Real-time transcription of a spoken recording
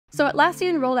So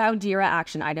Atlassian rolled out Jira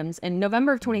Action Items in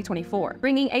November of 2024,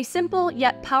 bringing a simple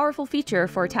yet powerful feature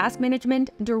for task management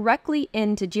directly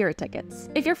into Jira tickets.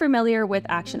 If you're familiar with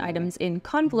action items in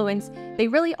Confluence, they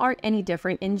really aren't any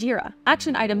different in Jira.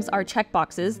 Action items are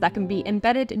checkboxes that can be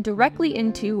embedded directly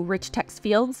into rich text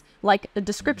fields, like a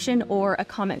description or a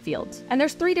comment field. And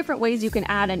there's 3 different ways you can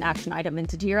add an action item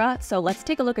into Jira, so let's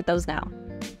take a look at those now.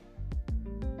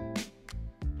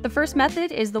 The first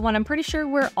method is the one I'm pretty sure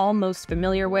we're all most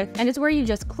familiar with, and it's where you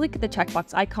just click the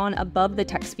checkbox icon above the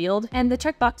text field, and the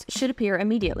checkbox should appear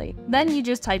immediately. Then you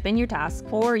just type in your task,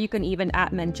 or you can even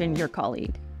 @mention your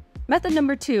colleague. Method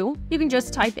number 2, you can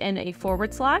just type in a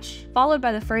 / followed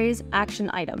by the phrase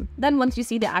action item. Then once you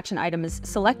see the action item is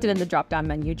selected in the drop-down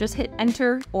menu, just hit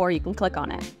enter, or you can click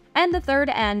on it. And the third,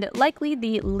 and likely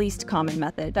the least common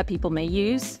method that people may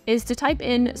use, is to type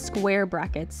in square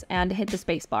brackets and hit the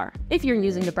spacebar. If you're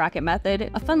using the bracket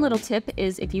method, a fun little tip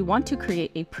is if you want to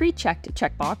create a pre-checked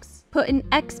checkbox, put an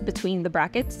X between the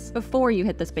brackets before you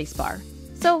hit the spacebar.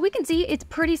 So we can see it's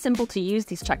pretty simple to use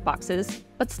these checkboxes,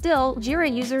 but still,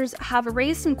 Jira users have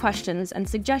raised some questions and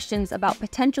suggestions about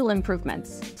potential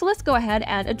improvements. So let's go ahead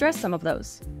and address some of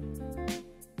those.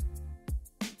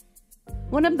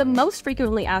 One of the most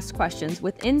frequently asked questions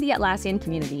within the Atlassian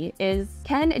community is,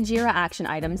 can Jira Action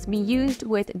Items be used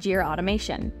with Jira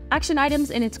Automation? Action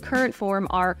Items in its current form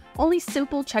are only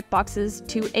simple checkboxes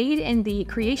to aid in the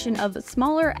creation of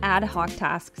smaller ad hoc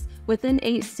tasks within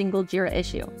a single Jira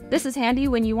issue. This is handy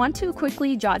when you want to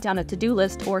quickly jot down a to-do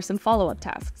list or some follow-up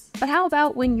tasks. But how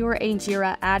about when you're a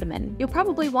Jira admin? You'll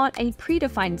probably want a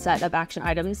predefined set of action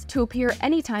items to appear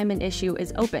anytime an issue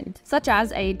is opened, such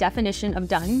as a definition of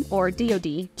done or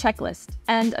DoD checklist.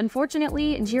 And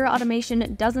unfortunately, Jira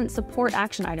Automation doesn't support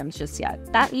action items just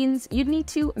yet. That means you'd need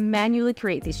to manually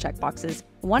create these checkboxes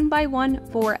one by one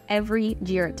for every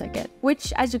Jira ticket,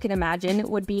 which, as you can imagine,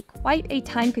 would be quite a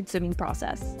time-consuming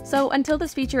process. So until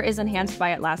this feature is enhanced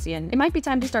by Atlassian, it might be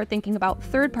time to start thinking about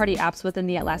third-party apps within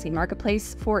the Atlassian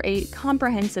marketplace for a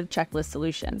comprehensive checklist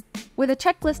solution. With a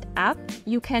checklist app,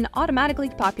 you can automatically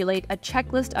populate a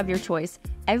checklist of your choice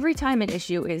every time an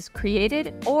issue is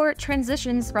created or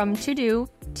transitions from to-do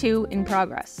to in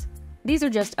progress. These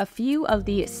are just a few of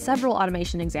the several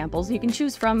automation examples you can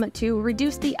choose from to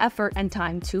reduce the effort and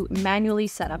time to manually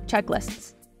set up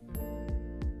checklists.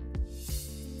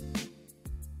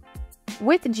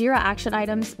 With Jira Action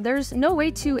Items, there's no way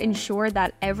to ensure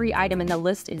that every item in the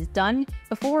list is done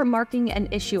before marking an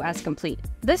issue as complete.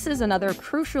 This is another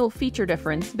crucial feature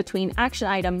difference between action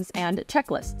items and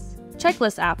checklists.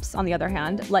 Checklist apps, on the other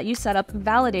hand, let you set up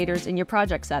validators in your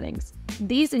project settings.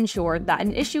 These ensure that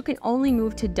an issue can only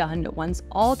move to done once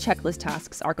all checklist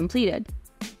tasks are completed.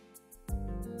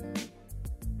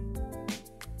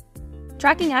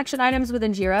 Tracking action items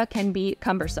within Jira can be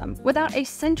cumbersome. Without a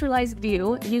centralized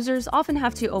view, users often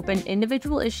have to open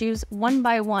individual issues one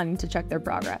by one to check their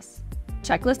progress.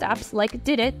 Checklist apps like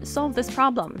Didit solve this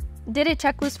problem. Didit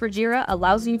Checklist for Jira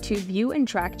allows you to view and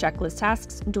track checklist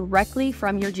tasks directly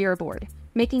from your Jira board,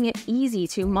 making it easy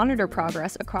to monitor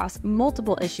progress across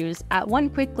multiple issues at one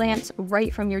quick glance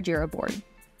right from your Jira board.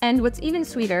 And what's even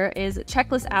sweeter is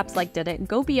checklist apps like Didit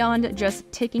go beyond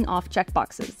just ticking off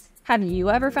checkboxes. Have you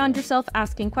ever found yourself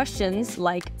asking questions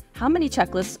like, how many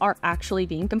checklists are actually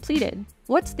being completed?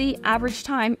 What's the average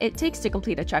time it takes to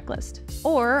complete a checklist?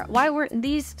 Or why weren't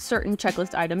these certain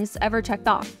checklist items ever checked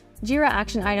off? Jira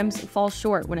Action Items fall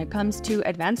short when it comes to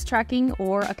advanced tracking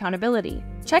or accountability.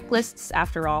 Checklists,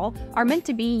 after all, are meant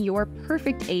to be your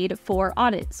perfect aid for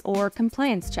audits or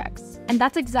compliance checks. And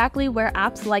that's exactly where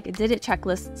apps like Didit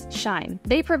Checklists shine.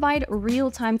 They provide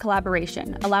real-time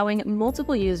collaboration, allowing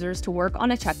multiple users to work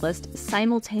on a checklist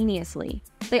simultaneously.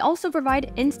 They also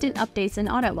provide instant updates and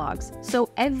audit logs, so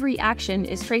every action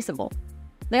is traceable.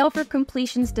 They offer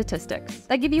completion statistics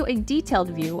that give you a detailed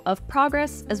view of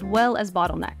progress as well as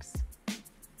bottlenecks.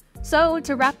 So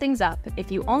to wrap things up, if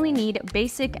you only need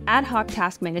basic ad hoc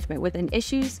task management within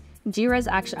issues, Jira's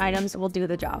action items will do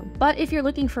the job. But if you're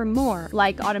looking for more,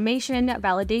 like automation,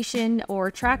 validation,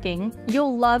 or tracking,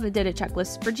 you'll love Didit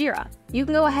Checklists for Jira. You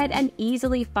can go ahead and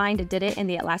easily find Didit in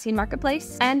the Atlassian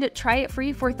marketplace and try it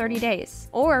free for 30 days.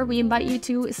 Or we invite you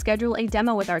to schedule a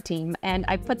demo with our team, and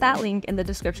I put that link in the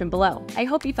description below. I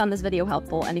hope you found this video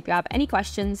helpful, and if you have any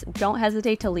questions, don't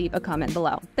hesitate to leave a comment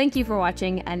below. Thank you for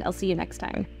watching, and I'll see you next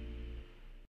time.